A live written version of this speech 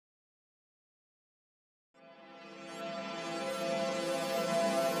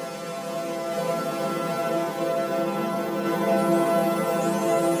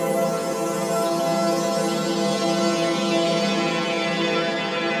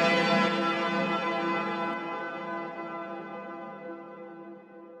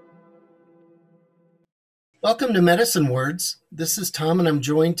Welcome to Medicine Words. This is Tom, and I'm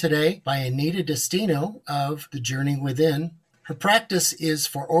joined today by Anita Destino of The Journey Within. Her practice is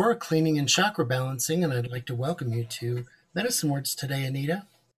for aura cleaning and chakra balancing, and I'd like to welcome you to Medicine Words today, Anita.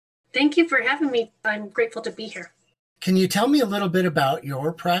 Thank you for having me. I'm grateful to be here. Can you tell me a little bit about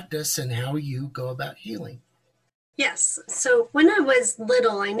your practice and how you go about healing? Yes. So when I was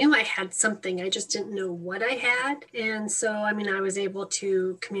little, I knew I had something. I just didn't know what I had. And so, I was able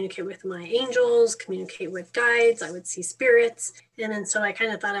to communicate with my angels, communicate with guides. I would see spirits. And then so I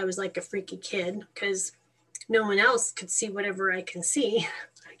kind of thought I was like a freaky kid because no one else could see whatever I can see,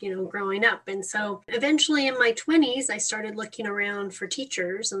 growing up. And so eventually in my 20s, I started looking around for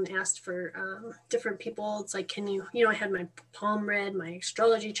teachers and asked for different people. It's like, I had my palm read, my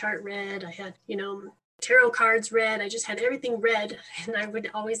astrology chart read. I had, tarot cards read. I just had everything read. And I would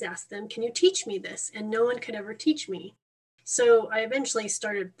always ask them, can you teach me this? And no one could ever teach me. So I eventually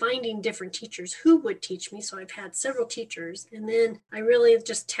started finding different teachers who would teach me. So I've had several teachers. And then I really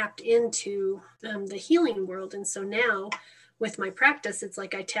just tapped into the healing world. And so now with my practice, it's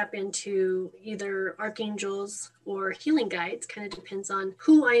like I tap into either archangels or healing guides. Kind of depends on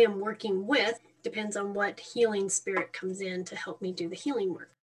who I am working with, depends on what healing spirit comes in to help me do the healing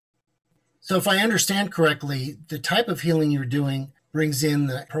work. So if I understand correctly, the type of healing you're doing brings in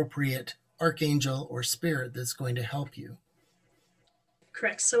the appropriate archangel or spirit that's going to help you.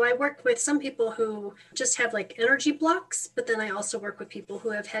 Correct. So I work with some people who just have like energy blocks, but then I also work with people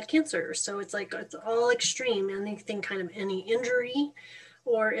who have had cancer. So it's like it's all extreme, anything kind of any injury,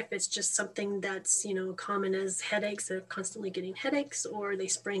 or if it's just something that's, common as headaches, they're constantly getting headaches, or they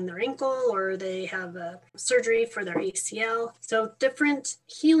sprain their ankle, or they have a surgery for their ACL. So different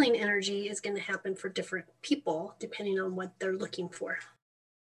healing energy is going to happen for different people depending on what they're looking for.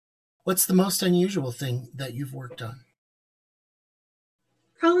 What's the most unusual thing that you've worked on?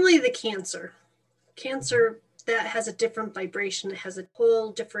 Probably the cancer. Cancer that has a different vibration. It has a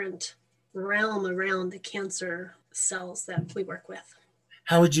whole different realm around the cancer cells that we work with.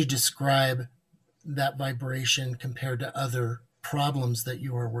 How would you describe that vibration compared to other problems that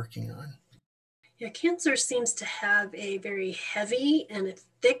you are working on? Yeah, cancer seems to have a very heavy and a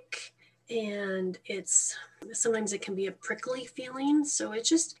thick, and sometimes it can be a prickly feeling. So it's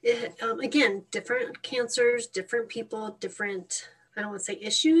just, again, different cancers, different people, different, I don't want to say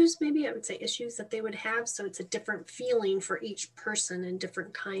issues, maybe I would say issues that they would have. So it's a different feeling for each person and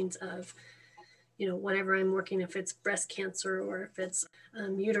different kinds of, whatever I'm working, if it's breast cancer or if it's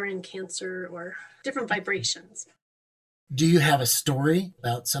uterine cancer or different vibrations. Do you have a story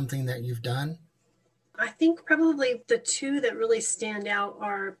about something that you've done? I think probably the two that really stand out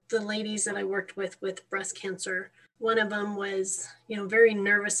are the ladies that I worked with breast cancer. One of them was, very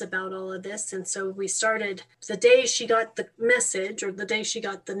nervous about all of this. And so we started the day she got the message or the day she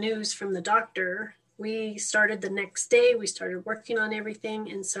got the news from the doctor. We started the next day. We started working on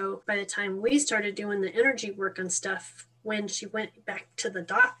everything. And so by the time we started doing the energy work on stuff, when she went back to the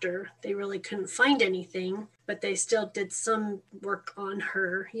doctor, they really couldn't find anything, but they still did some work on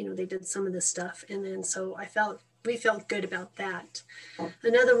her. They did some of the stuff. And then so we felt good about that.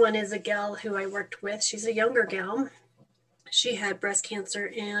 Another one is a gal who I worked with. She's a younger gal. She had breast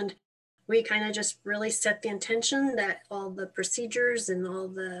cancer, and we kind of just really set the intention that all the procedures and all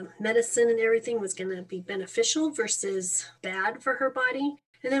the medicine and everything was going to be beneficial versus bad for her body.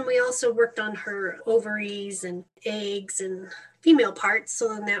 And then we also worked on her ovaries and eggs and female parts. So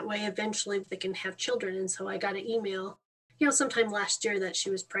then that way, eventually they can have children. And so I got an email, sometime last year that she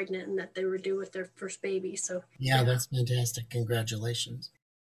was pregnant and that they were due with their first baby. So Yeah, that's fantastic. Congratulations.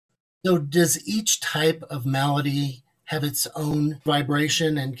 So does each type of malady have its own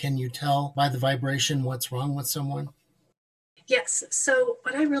vibration, and can you tell by the vibration what's wrong with someone? Yes. So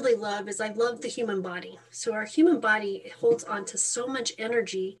what I really love is I love the human body. So our human body holds on to so much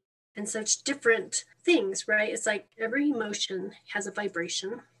energy and such different things, right? It's like every emotion has a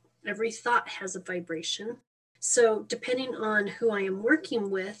vibration. Every thought has a vibration. So depending on who I am working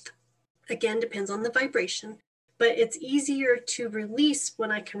with, again, depends on the vibration, but it's easier to release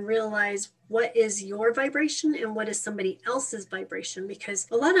when I can realize what is your vibration and what is somebody else's vibration, because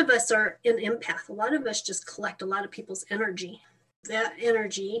a lot of us are an empath. A lot of us just collect a lot of people's energy. That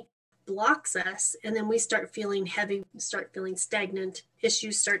energy blocks us, and then we start feeling heavy, start feeling stagnant.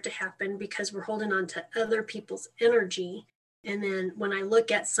 Issues start to happen because we're holding on to other people's energy. And then when I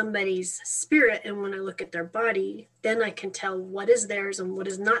look at somebody's spirit and when I look at their body, then I can tell what is theirs and what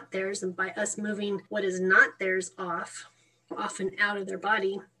is not theirs. And by us moving what is not theirs off and out of their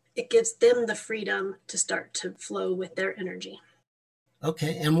body, it gives them the freedom to start to flow with their energy.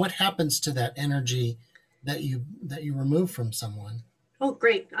 Okay, and what happens to that energy that you remove from someone? Oh,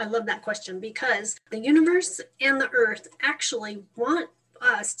 great. I love that question because the universe and the earth actually want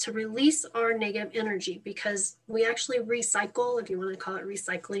us to release our negative energy because we actually recycle, if you want to call it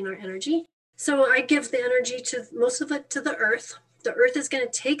recycling our energy. So I give the energy to most of it to the earth. The earth is going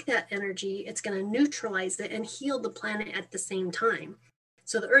to take that energy, it's going to neutralize it and heal the planet at the same time.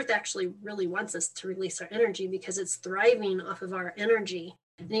 So the earth actually really wants us to release our energy because it's thriving off of our energy.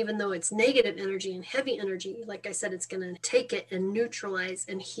 And even though it's negative energy and heavy energy, like I said, it's going to take it and neutralize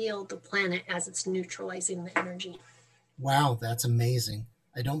and heal the planet as it's neutralizing the energy. Wow, that's amazing.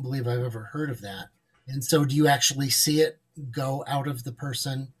 I don't believe I've ever heard of that. And so, do you actually see it go out of the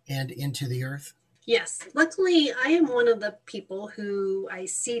person and into the earth? Yes. Luckily, I am one of the people who I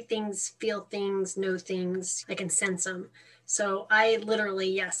see things, feel things, know things. I can sense them. So I literally,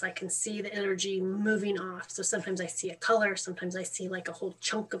 yes, I can see the energy moving off. So sometimes I see a color, sometimes I see like a whole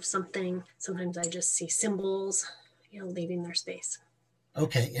chunk of something, sometimes I just see symbols, leaving their space.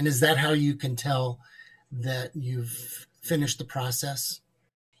 Okay. And is that how you can tell that you've finished the process?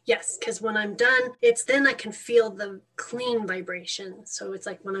 Yes, because when I'm done, it's then I can feel the clean vibration. So it's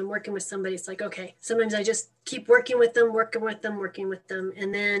like when I'm working with somebody, it's like, okay, sometimes I just keep working with them, working with them, working with them.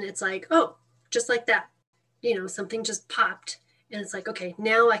 And then it's like, oh, just like that, something just popped. And it's like, okay,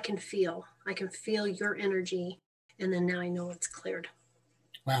 now I can feel your energy. And then now I know it's cleared.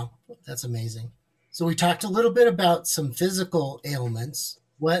 Wow, that's amazing. So, we talked a little bit about some physical ailments.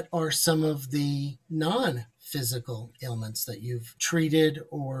 What are some of the non physical ailments that you've treated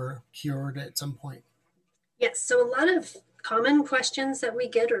or cured at some point? Yes. So a lot of common questions that we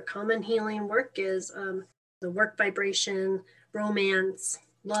get or common healing work is the work vibration, romance,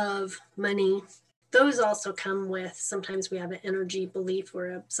 love, money. Those also come with sometimes we have an energy belief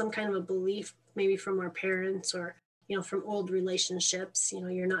or some kind of a belief, maybe from our parents or, from old relationships,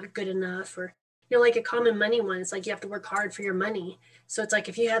 you're not good enough or, like a common money one. It's like you have to work hard for your money. So it's like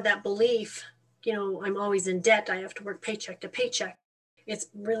if you have that belief, I'm always in debt, I have to work paycheck to paycheck. It's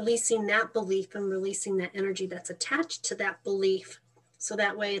releasing that belief and releasing that energy that's attached to that belief. So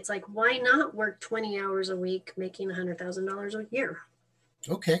that way it's like, why not work 20 hours a week making $100,000 a year?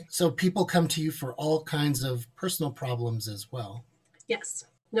 Okay. So, people come to you for all kinds of personal problems as well. Yes.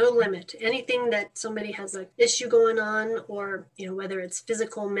 No limit. Anything that somebody has an issue going on or, whether it's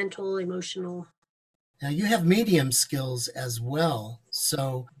physical, mental, emotional. Now, you have medium skills as well.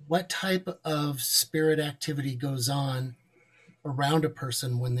 So, what type of spirit activity goes on around a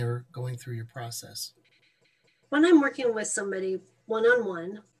person when they're going through your process? When I'm working with somebody one on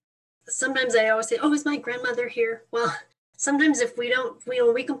one, sometimes I always say, oh, is my grandmother here? Well, sometimes if we don't,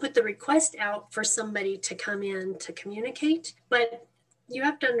 we can put the request out for somebody to come in to communicate, but you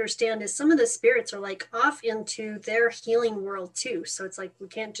have to understand is some of the spirits are like off into their healing world too. So it's like we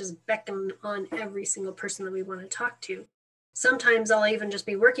can't just beckon on every single person that we want to talk to. Sometimes I'll even just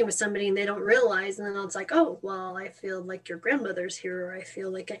be working with somebody and they don't realize, and then it's like, oh, well, I feel like your grandmother's here, or I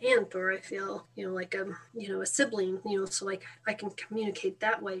feel like an aunt, or I feel, like a sibling, so like I can communicate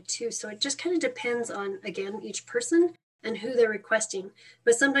that way too. So it just kind of depends on, again, each person and who they're requesting.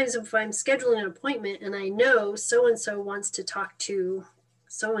 But sometimes if I'm scheduling an appointment and I know so-and-so wants to talk to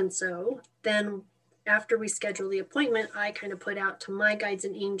so-and-so, then after we schedule the appointment, I kind of put out to my guides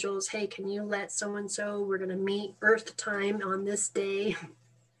and angels, hey, can you let so-and-so, we're going to meet Earth time on this day.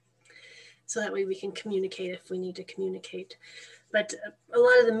 So that way we can communicate if we need to communicate. But a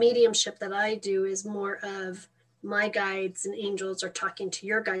lot of the mediumship that I do is more of my guides and angels are talking to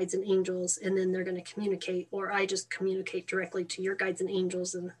your guides and angels, and then they're going to communicate, or I just communicate directly to your guides and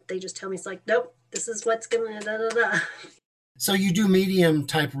angels, and they just tell me, it's like, nope, this is what's going to da-da-da. So, you do medium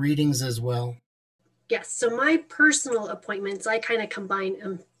type readings as well. Yes. So my personal appointments, I kind of combine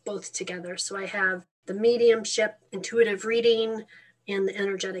them both together. So I have the mediumship, intuitive reading, and the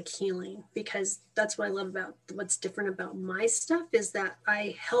energetic healing, because that's what I love about what's different about my stuff is that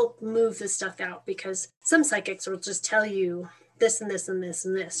I help move this stuff out, because some psychics will just tell you this and this and this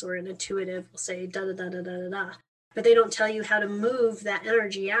and this, or an intuitive will say da da da da da da da, but they don't tell you how to move that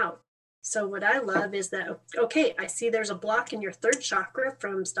energy out. So what I love is that, okay, I see there's a block in your third chakra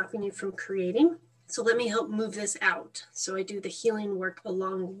from stopping you from creating. So let me help move this out. So I do the healing work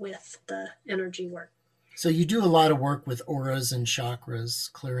along with the energy work. So, you do a lot of work with auras and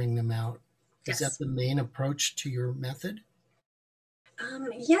chakras, clearing them out. Is that Yes. the main approach to your method?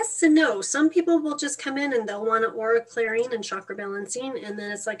 Yes and no. Some people will just come in and they'll want an aura clearing and chakra balancing. And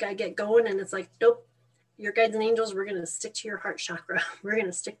then it's like I get going and it's like, nope, your guides and angels, we're going to stick to your heart chakra. We're going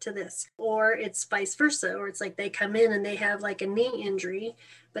to stick to this. Or it's vice versa. Or it's like they come in and they have like a knee injury,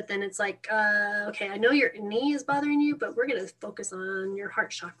 but then it's like, okay, I know your knee is bothering you, but we're going to focus on your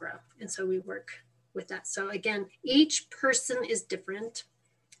heart chakra. And so we work with that. So again, each person is different.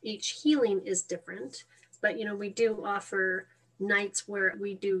 Each healing is different, but we do offer nights where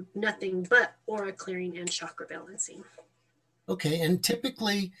we do nothing but aura clearing and chakra balancing. Okay, and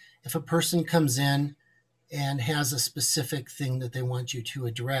typically if a person comes in and has a specific thing that they want you to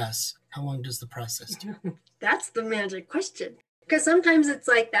address, how long does the process take? That's the magic question. Because sometimes it's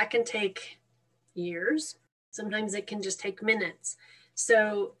like that can take years. Sometimes it can just take minutes.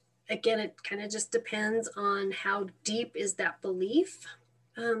 So again, it kind of just depends on how deep is that belief.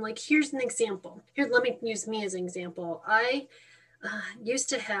 Like here's an example. Here, let me use me as an example. I used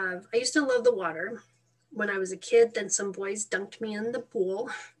to love the water. When I was a kid, then some boys dunked me in the pool,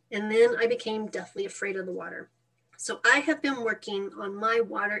 and then I became deathly afraid of the water. So I have been working on my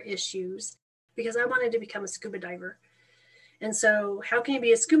water issues because I wanted to become a scuba diver. And so how can you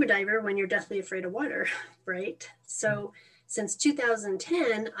be a scuba diver when you're deathly afraid of water, right? So since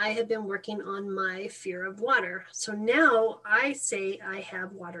 2010, I have been working on my fear of water. So now I say I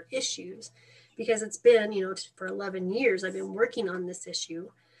have water issues because it's been, for 11 years, I've been working on this issue,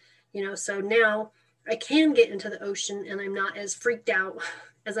 so now I can get into the ocean and I'm not as freaked out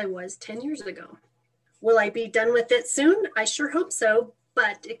as I was 10 years ago. Will I be done with it soon? I sure hope so,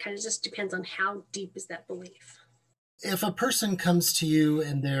 but it kind of just depends on how deep is that belief. If a person comes to you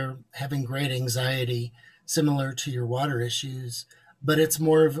and they're having great anxiety, similar to your water issues, but it's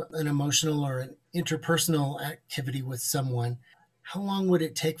more of an emotional or an interpersonal activity with someone, how long would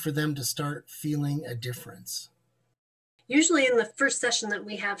it take for them to start feeling a difference? Usually in the first session that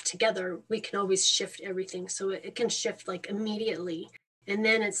we have together, we can always shift everything. So it can shift like immediately. And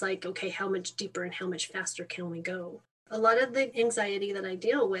then it's like, okay, how much deeper and how much faster can we go? A lot of the anxiety that I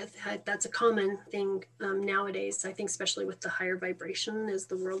deal with, that's a common thing nowadays, I think, especially with the higher vibration as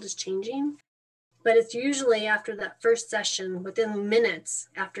the world is changing. But it's usually after that first session, within minutes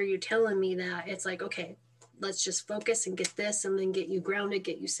after you telling me that, it's like, okay, let's just focus and get this and then get you grounded,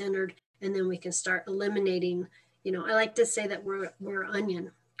 get you centered, and then we can start eliminating. I like to say that we're an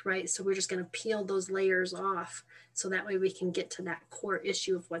onion, right? So we're just going to peel those layers off so that way we can get to that core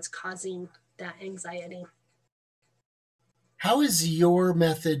issue of what's causing that anxiety. How is your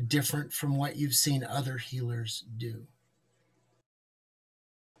method different from what you've seen other healers do?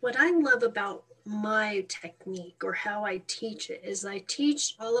 What I love about my technique or how I teach it is I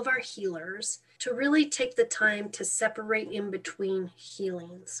teach all of our healers to really take the time to separate in between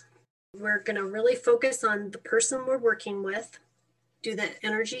healings. We're going to really focus on the person we're working with, do that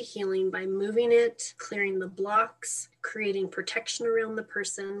energy healing by moving it, clearing the blocks, creating protection around the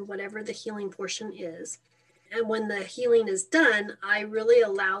person, whatever the healing portion is. And when the healing is done, I really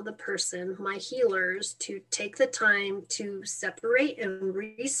allow the person, my healers, to take the time to separate and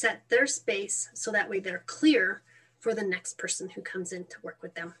reset their space so that way they're clear for the next person who comes in to work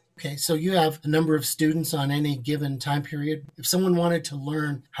with them. Okay, so you have a number of students on any given time period. If someone wanted to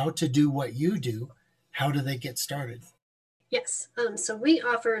learn how to do what you do, how do they get started? Yes. So we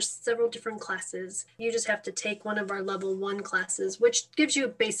offer several different classes. You just have to take one of our level 1 classes, which gives you a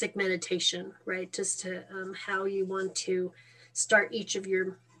basic meditation, right? Just to how you want to start each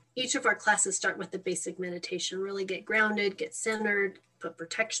of our classes start with the basic meditation, really get grounded, get centered, put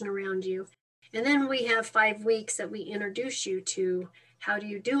protection around you. And then we have 5 weeks that we introduce you to how do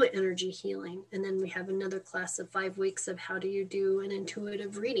you do an energy healing? And then we have another class of 5 weeks of how do you do an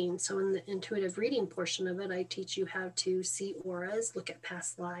intuitive reading. So in the intuitive reading portion of it, I teach you how to see auras, look at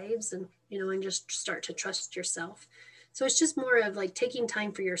past lives, and just start to trust yourself. So it's just more of like taking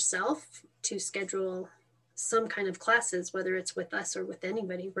time for yourself to schedule some kind of classes, whether it's with us or with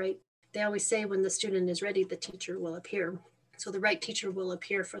anybody, right? They always say when the student is ready, the teacher will appear. So the right teacher will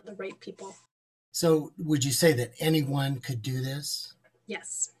appear for the right people. So would you say that anyone could do this?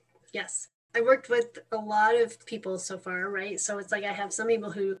 Yes. Yes. I worked with a lot of people so far, right? So it's like I have some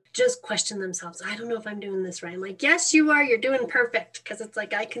people who just question themselves. I don't know if I'm doing this right. I'm like, yes, you are. You're doing perfect. Because it's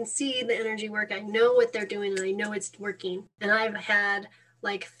like I can see the energy work. I know what they're doing and I know it's working. And I've had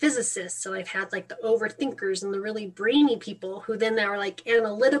like physicists. So I've had like the overthinkers and the really brainy people who then are like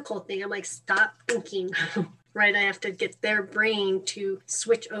analytical thing. I'm like, stop thinking. Right? I have to get their brain to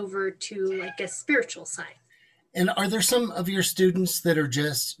switch over to like a spiritual side. And are there some of your students that are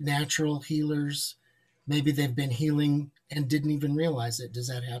just natural healers? Maybe they've been healing and didn't even realize it. Does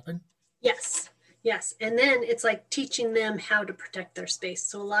that happen? Yes. Yes. And then it's like teaching them how to protect their space.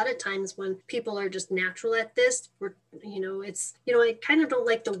 So a lot of times when people are just natural at this, I kind of don't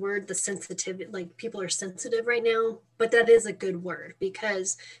like the word, the sensitive, like people are sensitive right now, but that is a good word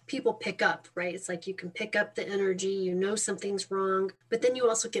because people pick up, right? It's like you can pick up the energy, something's wrong, but then you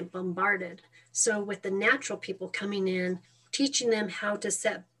also get bombarded. So with the natural people coming in, teaching them how to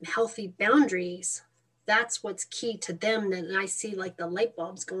set healthy boundaries, that's what's key to them. That I see like the light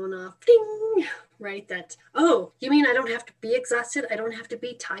bulbs going off, ding, right? That, oh, you mean I don't have to be exhausted? I don't have to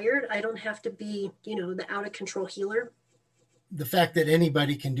be tired. I don't have to be, the out of control healer. The fact that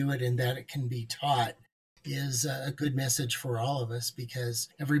anybody can do it and that it can be taught is a good message for all of us, because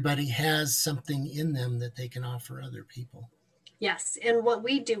everybody has something in them that they can offer other people. Yes. And what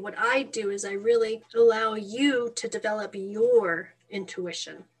I do is I really allow you to develop your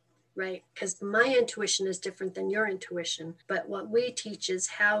intuition, right? Because my intuition is different than your intuition. But what we teach is,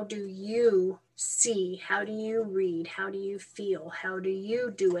 how do you see? How do you read? How do you feel? How do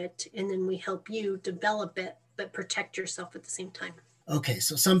you do it? And then we help you develop it, but protect yourself at the same time. Okay,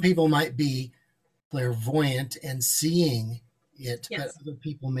 so some people might be clairvoyant and seeing it, Yes. but other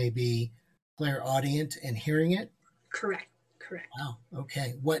people may be clairaudient and hearing it. Correct. Wow.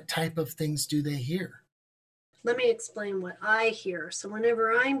 Okay. What type of things do they hear? Let me explain what I hear. So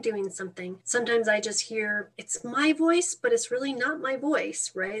whenever I'm doing something, sometimes I just hear it's my voice, but it's really not my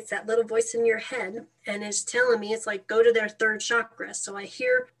voice, right? It's that little voice in your head, and it's telling me, it's like, go to their third chakra. So I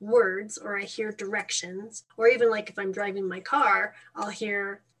hear words, or I hear directions, or even like if I'm driving my car, I'll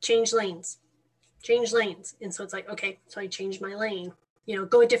hear change lanes. And so it's like, okay, so I change my lane,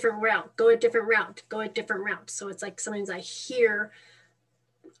 go a different route. So it's like sometimes I hear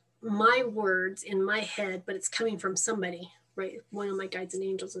my words in my head, but it's coming from somebody, right? One of my guides and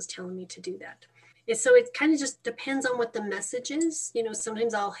angels is telling me to do that. And so it kind of just depends on what the message is.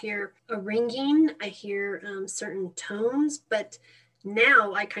 Sometimes I'll hear a ringing, I hear certain tones, but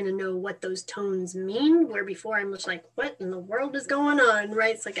now I kind of know what those tones mean, where before I'm just like, what in the world is going on,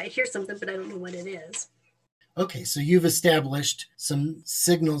 right? It's like I hear something, but I don't know what it is. Okay, so you've established some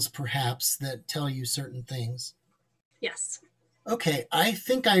signals perhaps that tell you certain things. Yes. Okay, I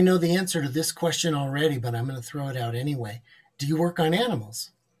think I know the answer to this question already, but I'm going to throw it out anyway. Do you work on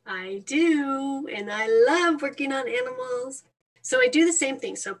animals? I do, and I love working on animals. So I do the same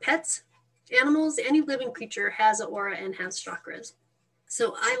thing. So pets, animals, any living creature has an aura and has chakras.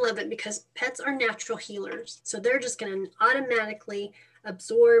 So I love it because pets are natural healers. So they're just going to automatically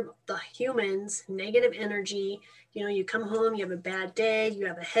absorb the human's negative energy. You come home, you have a bad day, you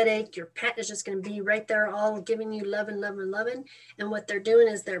have a headache, your pet is just going to be right there, all giving you love and love and loving. And what they're doing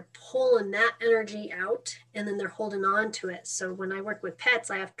is they're pulling that energy out, and then they're holding on to it. So when I work with pets,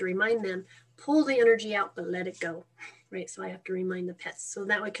 I have to remind them, pull the energy out, but let it go. Right. So I have to remind the pets. So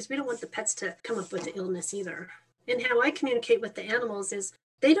that way, because we don't want the pets to come up with the illness either. And how I communicate with the animals is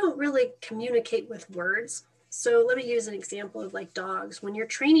they don't really communicate with words. So let me use an example of like dogs. When you're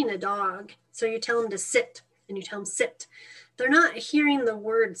training a dog, so you tell them to sit and you tell them sit. They're not hearing the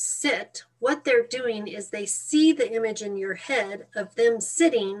word sit. What they're doing is they see the image in your head of them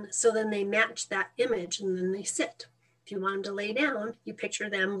sitting, so then they match that image and then they sit. If you want them to lay down, you picture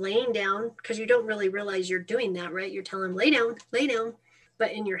them laying down, because you don't really realize you're doing that, right? You're telling them lay down, lay down.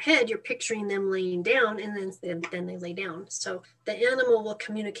 But in your head, you're picturing them laying down, and then they lay down. So the animal will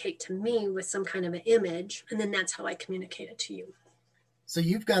communicate to me with some kind of an image, and then that's how I communicate it to you. So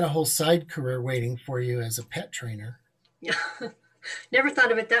you've got a whole side career waiting for you as a pet trainer. Yeah. Never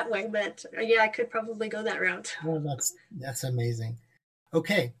thought of it that way, but yeah, I could probably go that route. Well, that's amazing.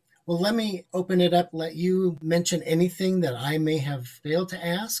 Okay. Well, let me open it up, let you mention anything that I may have failed to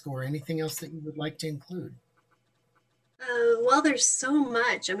ask, or anything else that you would like to include. Well, there's so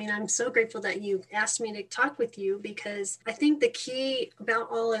much. I mean, I'm so grateful that you asked me to talk with you, because I think the key about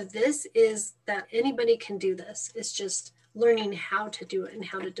all of this is that anybody can do this. It's just learning how to do it and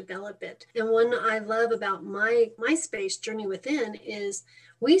how to develop it. And one I love about my space, Journey Within, is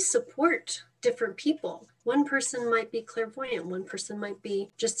we support different people. One person might be clairvoyant, one person might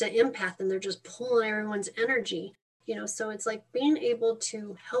be just an empath, and they're just pulling everyone's energy. So it's like being able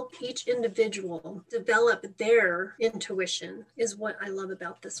to help each individual develop their intuition is what I love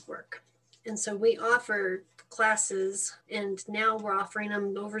about this work. And so we offer classes, and now we're offering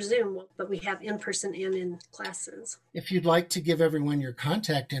them over Zoom, but we have in person and in classes. If you'd like to give everyone your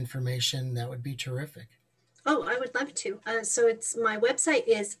contact information, that would be terrific. Oh, I would love to. So my website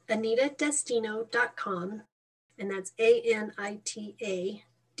is anitadestino.com, and that's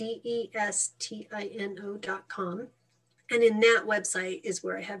ANITADESTINO.com. And in that website is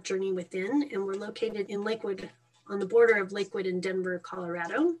where I have Journey Within, and we're located in Lakewood, on the border of Lakewood and Denver,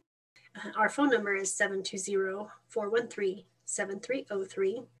 Colorado. Our phone number is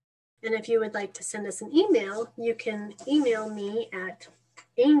 720-413-7303. And if you would like to send us an email, you can email me at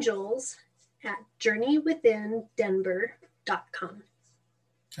angels@journeywithindenver.com.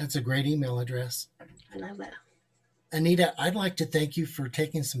 That's a great email address. I love that. Anita, I'd like to thank you for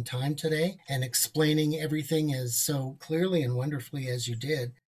taking some time today and explaining everything as so clearly and wonderfully as you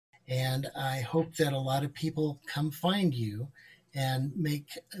did. And I hope that a lot of people come find you and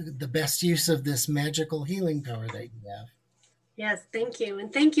make the best use of this magical healing power that you have. Yes, thank you.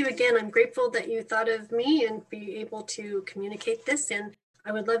 And thank you again. I'm grateful that you thought of me and be able to communicate this. And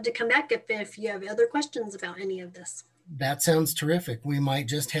I would love to come back if you have other questions about any of this. That sounds terrific. We might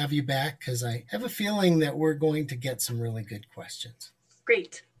just have you back because I have a feeling that we're going to get some really good questions.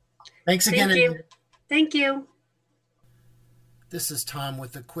 Great. Thanks again. Thank you. Thank you. This is Tom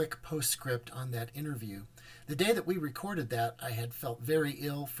with a quick postscript on that interview. The day that we recorded that, I had felt very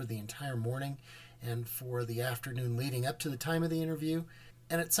ill for the entire morning and for the afternoon leading up to the time of the interview.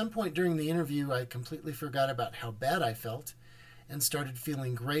 And at some point during the interview, I completely forgot about how bad I felt and started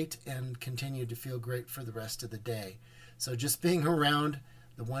feeling great and continued to feel great for the rest of the day. So just being around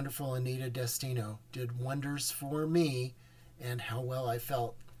the wonderful Anita Destino did wonders for me and how well I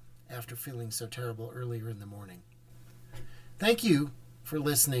felt after feeling so terrible earlier in the morning. Thank you for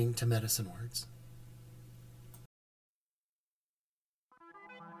listening to Medicine Words.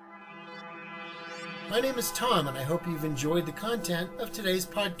 My name is Tom, and I hope you've enjoyed the content of today's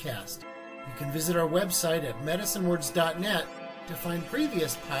podcast. You can visit our website at medicinewords.net to find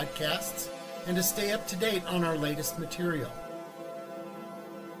previous podcasts and to stay up to date on our latest material.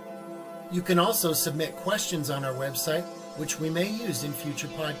 You can also submit questions on our website, which we may use in future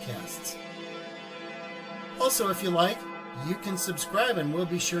podcasts. Also, if you like, you can subscribe and we'll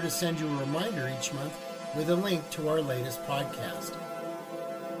be sure to send you a reminder each month with a link to our latest podcast.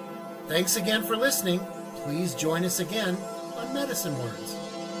 Thanks again for listening. Please join us again on Medicine Words.